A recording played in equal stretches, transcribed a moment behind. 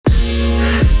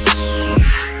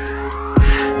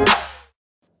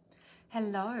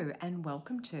Hello and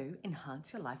welcome to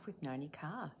Enhance Your Life with Noni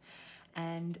Carr.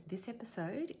 And this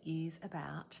episode is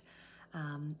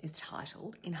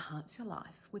titled Enhance Your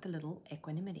Life with a Little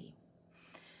Equanimity.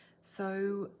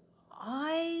 So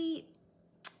I've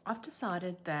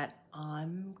decided that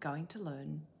I'm going to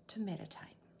learn to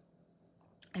meditate.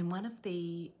 And one of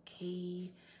the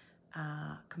key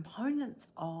components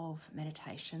of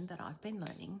meditation that I've been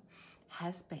learning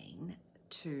has been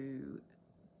to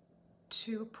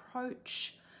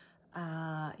approach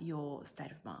your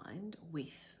state of mind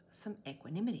with some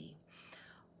equanimity,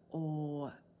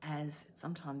 or as it's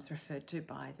sometimes referred to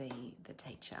by the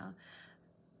teacher,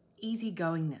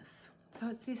 easygoingness. So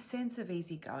it's this sense of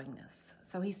easygoingness.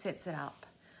 So he sets it up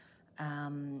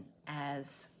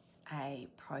as a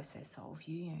process of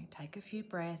you take a few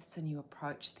breaths and you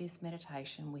approach this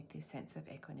meditation with this sense of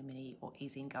equanimity or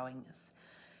easygoingness.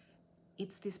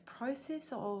 It's this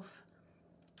process of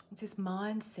It's this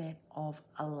mindset of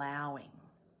allowing,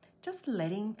 just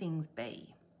letting things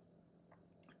be,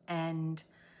 and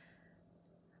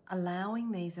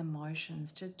allowing these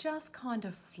emotions to just kind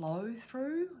of flow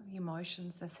through the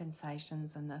emotions, the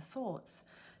sensations, and the thoughts,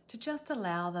 to just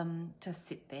allow them to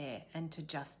sit there and to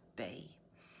just be.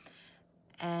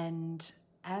 And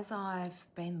as I've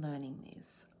been learning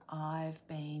this, I've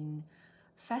been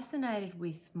fascinated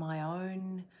with my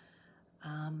own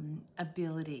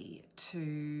ability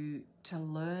to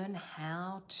learn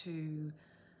how to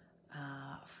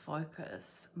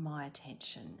focus my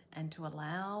attention and to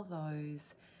allow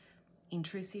those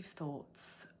intrusive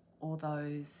thoughts or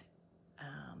those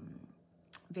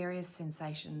various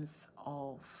sensations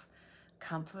of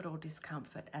comfort or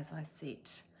discomfort as I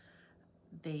sit,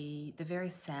 the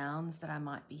various sounds that I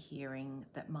might be hearing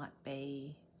that might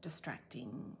be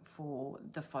distracting for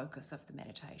the focus of the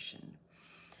meditation,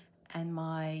 and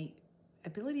my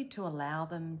ability to allow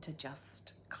them to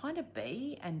just kind of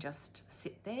be and just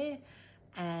sit there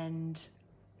and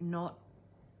not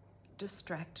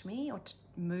distract me or to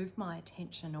move my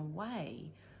attention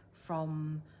away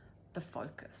from the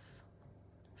focus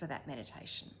for that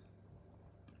meditation.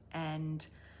 And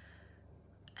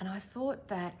I thought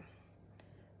that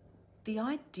the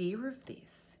idea of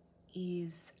this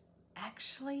is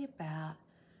actually about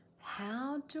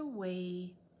how can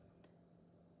we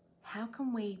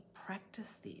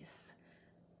practice this,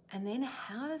 and then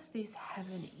how does this have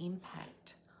an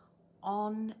impact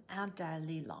on our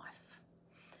daily life?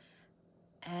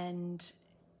 And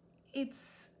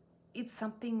it's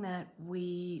something that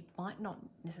we might not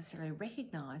necessarily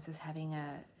recognize as having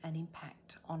an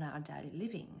impact on our daily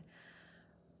living,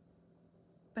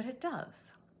 but it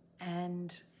does.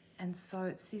 And so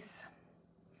it's this.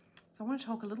 So I want to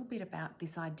talk a little bit about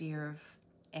this idea of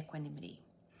equanimity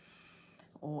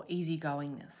or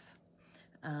easygoingness.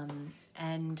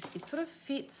 And it sort of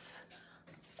fits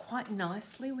quite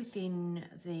nicely within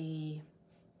the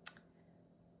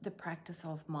practice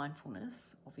of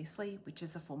mindfulness, obviously, which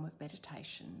is a form of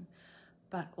meditation,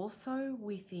 but also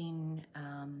within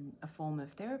a form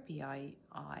of therapy I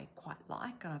quite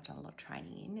like, and I've done a lot of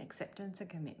training in, acceptance and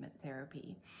commitment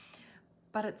therapy.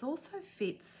 But it also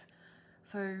fits,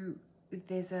 so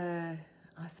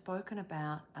I've spoken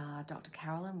about Dr.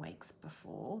 Carolyn Weeks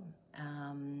before.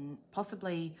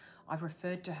 Possibly I've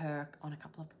referred to her on a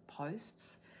couple of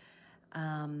posts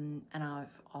and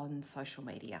I've on social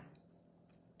media.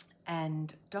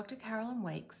 And Dr. Carolyn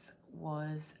Weeks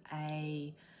was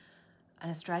an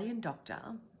Australian doctor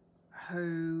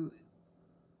who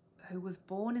was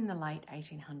born in the late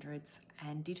 1800s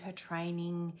and did her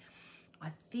training,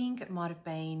 I think it might have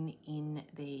been in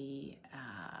the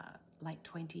late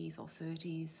 20s or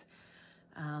 30s,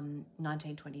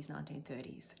 1920s,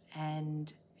 1930s.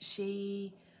 And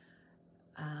she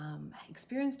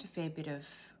experienced a fair bit of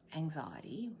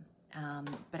anxiety,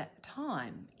 but at the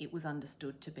time it was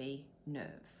understood to be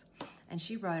nerves. And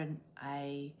she wrote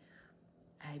a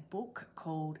book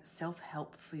called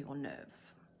Self-Help for Your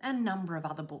Nerves, and a number of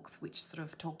other books which sort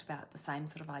of talked about the same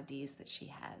sort of ideas that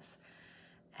she has.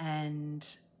 And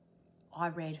I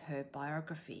read her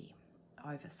biography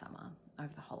over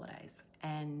the holidays,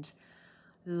 and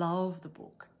loved the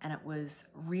book, and it was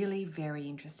really very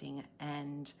interesting.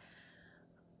 And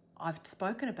I've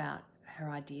spoken about her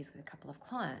ideas with a couple of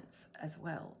clients as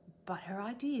well, but her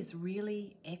ideas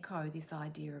really echo this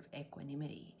idea of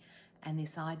equanimity and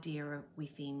this idea of,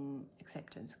 within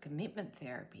acceptance and commitment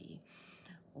therapy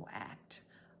or ACT,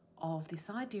 of this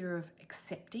idea of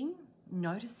accepting,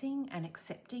 noticing and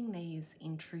accepting these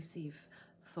intrusive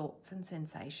thoughts and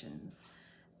sensations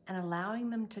and allowing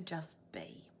them to just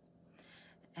be.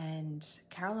 And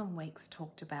Carolyn Weeks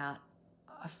talked about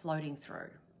a floating through.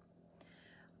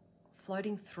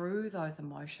 floating through those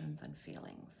emotions and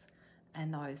feelings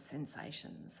and those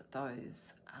sensations,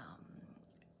 those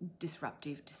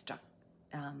disruptive,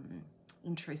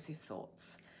 intrusive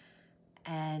thoughts.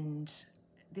 And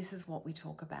this is what we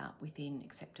talk about within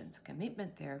acceptance and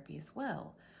commitment therapy as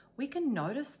well. We can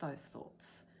notice those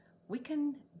thoughts. We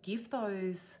can give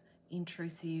those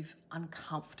intrusive,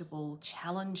 uncomfortable,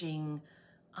 challenging,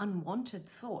 unwanted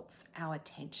thoughts our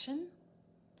attention,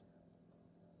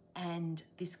 and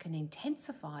this can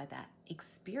intensify that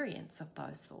experience of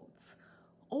those thoughts.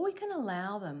 Or we can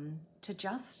allow them to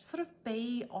just sort of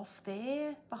be off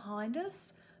there behind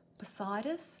us, beside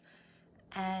us,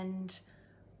 and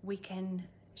we can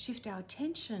shift our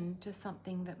attention to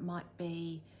something that might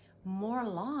be more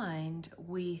aligned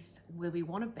with where we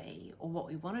want to be, or what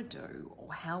we want to do,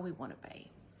 or how we want to be.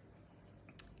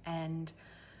 And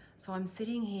so I'm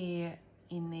sitting here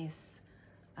in this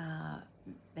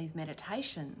these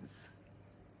meditations,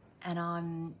 and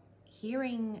I'm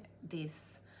hearing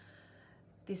this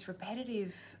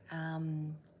repetitive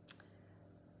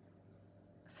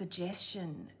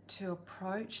suggestion to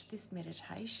approach this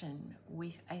meditation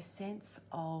with a sense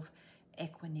of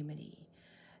equanimity,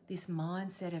 this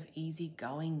mindset of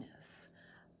easygoingness,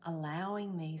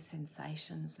 allowing these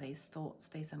sensations, these thoughts,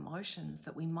 these emotions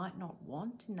that we might not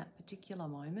want in that particular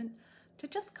moment to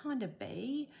just kind of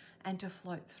be and to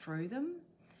float through them.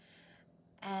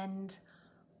 And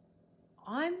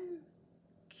I'm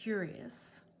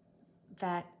curious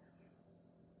that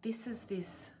this is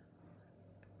this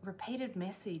repeated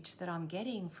message that I'm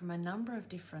getting from a number of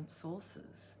different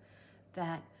sources,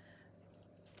 that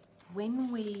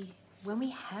when we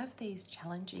have these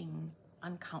challenging,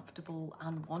 uncomfortable,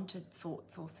 unwanted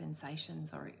thoughts or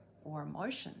sensations or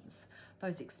emotions,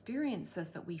 those experiences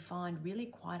that we find really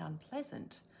quite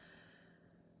unpleasant,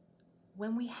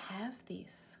 when we have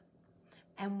this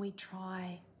and we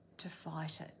try to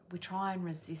fight it, we try and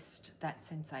resist that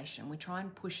sensation, we try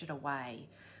and push it away,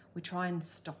 we try and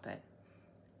stop it,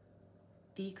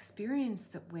 the experience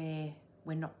that we're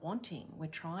not wanting, we're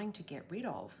trying to get rid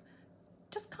of,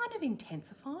 just kind of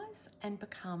intensifies and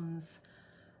becomes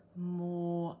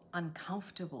more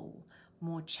uncomfortable,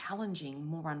 more challenging,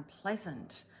 more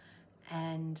unpleasant.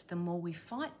 And the more we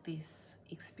fight this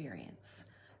experience,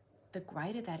 the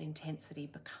greater that intensity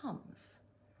becomes.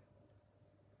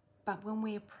 But when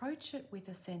we approach it with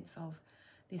a sense of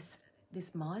this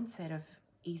mindset of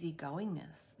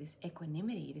easygoingness, this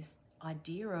equanimity, this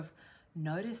idea of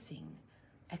noticing,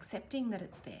 accepting that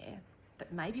it's there,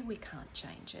 that maybe we can't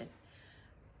change it,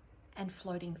 and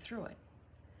floating through it.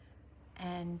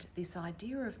 And this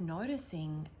idea of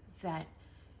noticing that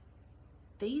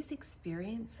these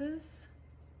experiences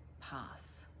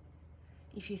pass.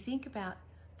 If you think about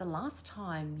the last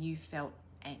time you felt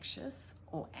anxious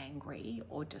or angry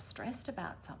or distressed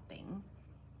about something,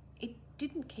 it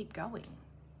didn't keep going.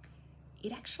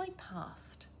 It actually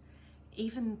passed.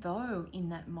 Even though in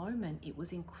that moment it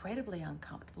was incredibly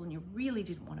uncomfortable and you really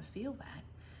didn't want to feel that,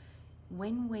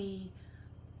 when we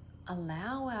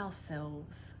allow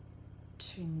ourselves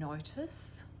to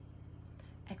notice,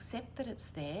 accept that it's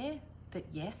there, that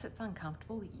yes, it's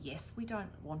uncomfortable, yes, we don't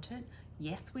want it,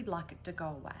 yes, we'd like it to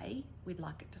go away, we'd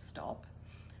like it to stop.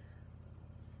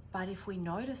 But if we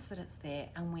notice that it's there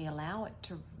and we allow it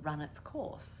to run its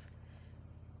course,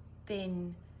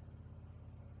 then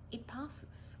it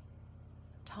passes.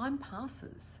 Time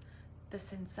passes. The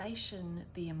sensation,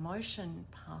 the emotion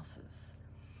passes.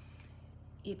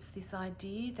 It's this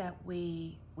idea that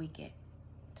we get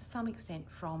to some extent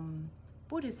from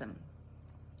Buddhism.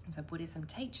 So Buddhism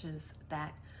teaches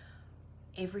that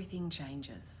everything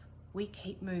changes. We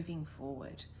keep moving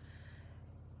forward.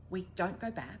 We don't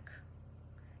go back.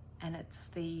 And it's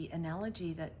the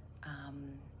analogy that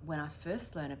when I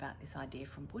first learned about this idea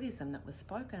from Buddhism that was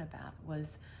spoken about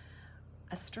was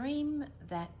a stream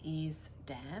that is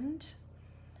dammed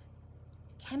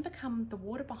can become, the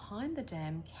water behind the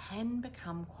dam can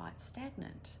become quite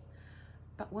stagnant.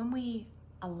 But when we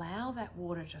allow that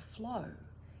water to flow,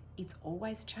 it's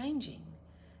always changing.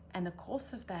 And the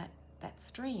course of that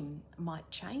stream might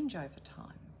change over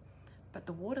time. But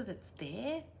the water that's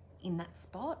there in that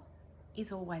spot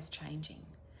is always changing.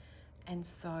 And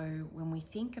so when we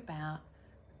think about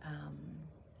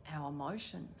our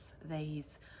emotions,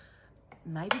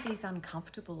 maybe these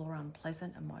uncomfortable or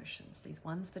unpleasant emotions, these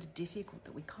ones that are difficult,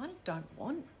 that we kind of don't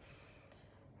want,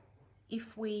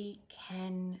 if we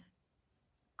can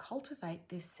cultivate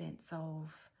this sense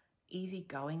of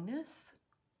easygoingness,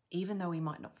 even though we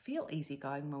might not feel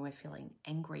easygoing when we're feeling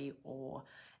angry or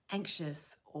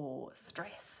anxious or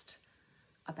stressed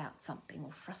about something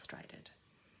or frustrated,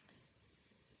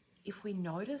 if we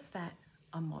notice that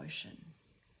emotion.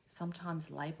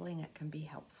 Sometimes labeling it can be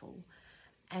helpful,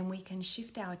 and we can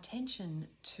shift our attention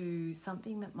to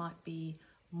something that might be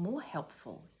more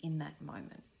helpful in that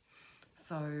moment.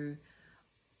 So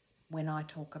when I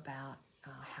talk about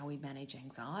how we manage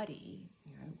anxiety,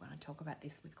 when I talk about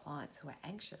this with clients who are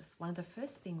anxious, one of the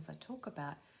first things I talk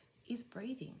about is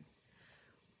breathing.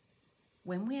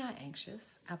 When we are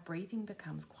anxious, our breathing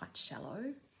becomes quite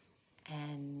shallow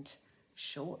and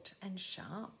short and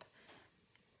sharp.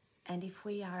 And if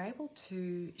we are able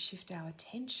to shift our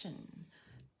attention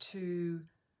to,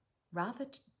 rather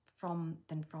from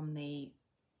the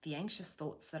anxious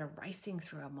thoughts that are racing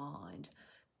through our mind,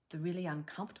 the really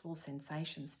uncomfortable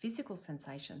sensations, physical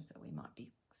sensations that we might be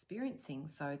experiencing,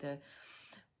 so the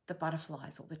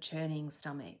butterflies or the churning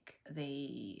stomach,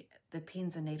 the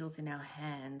pins and needles in our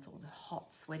hands, or the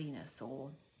hot sweatiness, or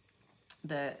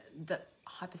the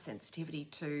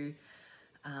hypersensitivity to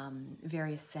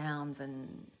various sounds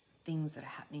and things that are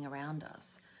happening around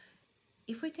us.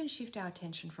 If we can shift our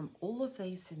attention from all of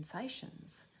these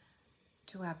sensations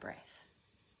to our breath,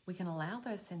 we can allow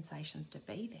those sensations to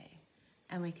be there,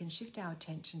 and we can shift our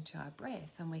attention to our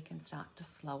breath, and we can start to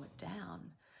slow it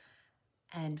down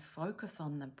and focus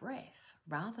on the breath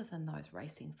rather than those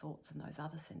racing thoughts and those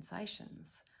other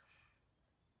sensations.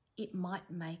 It might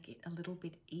make it a little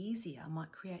bit easier,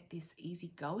 might create this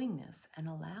easygoingness and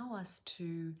allow us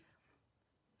to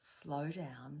slow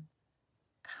down,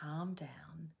 calm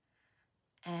down,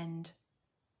 and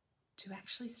to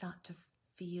actually start to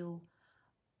feel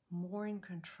more in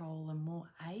control and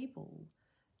more able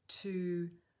to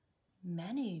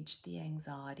manage the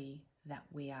anxiety that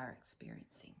we are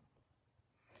experiencing.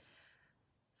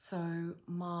 So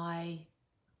my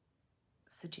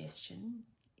suggestion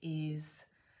is,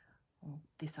 or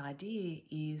this idea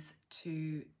is,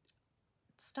 to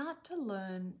start to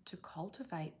learn to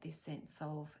cultivate this sense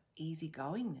of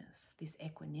easygoingness, this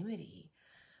equanimity,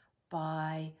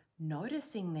 by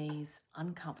noticing these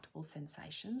uncomfortable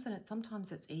sensations. And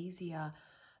sometimes it's easier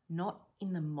not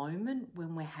in the moment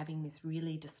when we're having this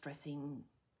really distressing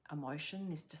emotion,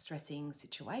 this distressing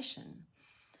situation,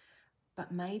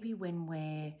 but maybe when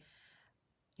we're,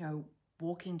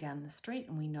 walking down the street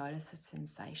and we notice a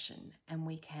sensation and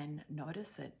we can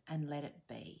notice it and let it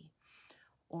be.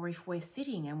 Or if we're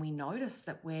sitting and we notice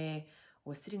that we're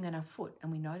sitting on our foot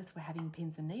and we notice we're having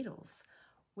pins and needles,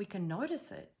 we can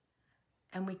notice it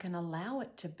and we can allow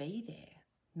it to be there.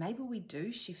 Maybe we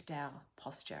do shift our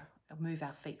posture, move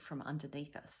our feet from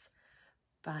underneath us,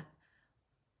 but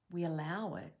we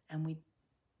allow it, and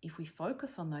if we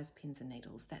focus on those pins and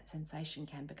needles, that sensation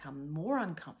can become more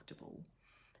uncomfortable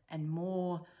and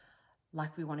more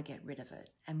like we want to get rid of it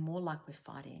and more like we're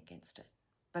fighting against it.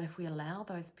 But if we allow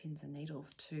those pins and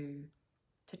needles to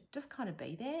just kind of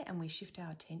be there and we shift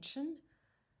our attention,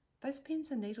 those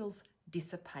pins and needles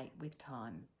dissipate with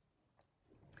time.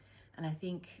 And I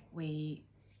think we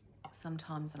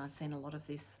sometimes, and I've seen a lot of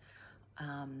this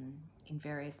in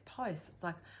various posts, it's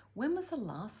like, when was the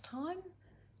last time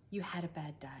you had a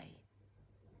bad day?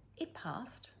 It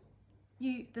passed.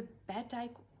 The bad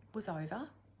day was over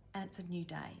and it's a new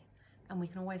day, and we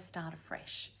can always start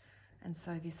afresh. And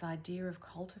so this idea of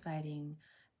cultivating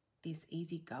this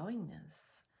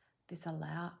easygoingness, this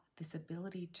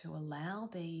ability to allow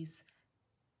these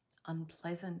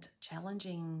unpleasant,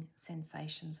 challenging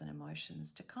sensations and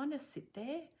emotions to kind of sit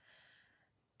there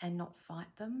and not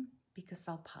fight them, because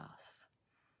they'll pass.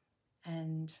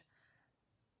 And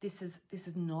this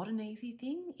is not an easy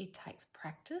thing. It takes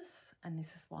practice, and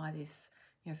this is why this,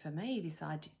 for me, this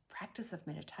idea, practice of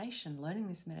meditation, learning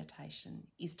this meditation,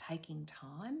 is taking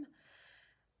time.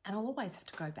 And I'll always have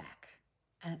to go back.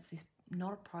 And it's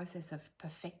not a process of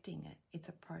perfecting it. It's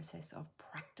a process of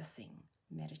practicing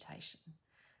meditation.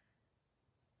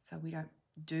 So we don't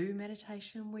do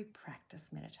meditation, we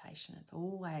practice meditation. It's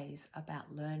always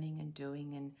about learning and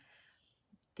doing and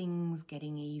things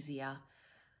getting easier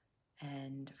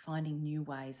and finding new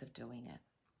ways of doing it.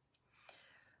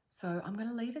 So I'm going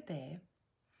to leave it there.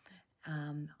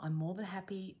 I'm more than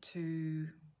happy to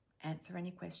answer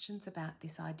any questions about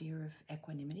this idea of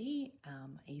equanimity,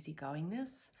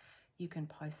 easygoingness. You can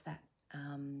post that,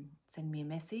 send me a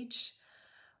message.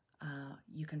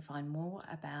 You can find more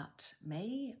about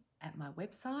me at my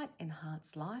website,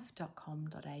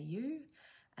 enhancedlife.com.au.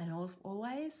 And as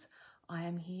always, I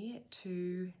am here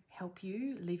to help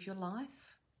you live your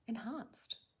life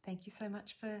enhanced. Thank you so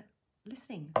much for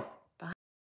listening.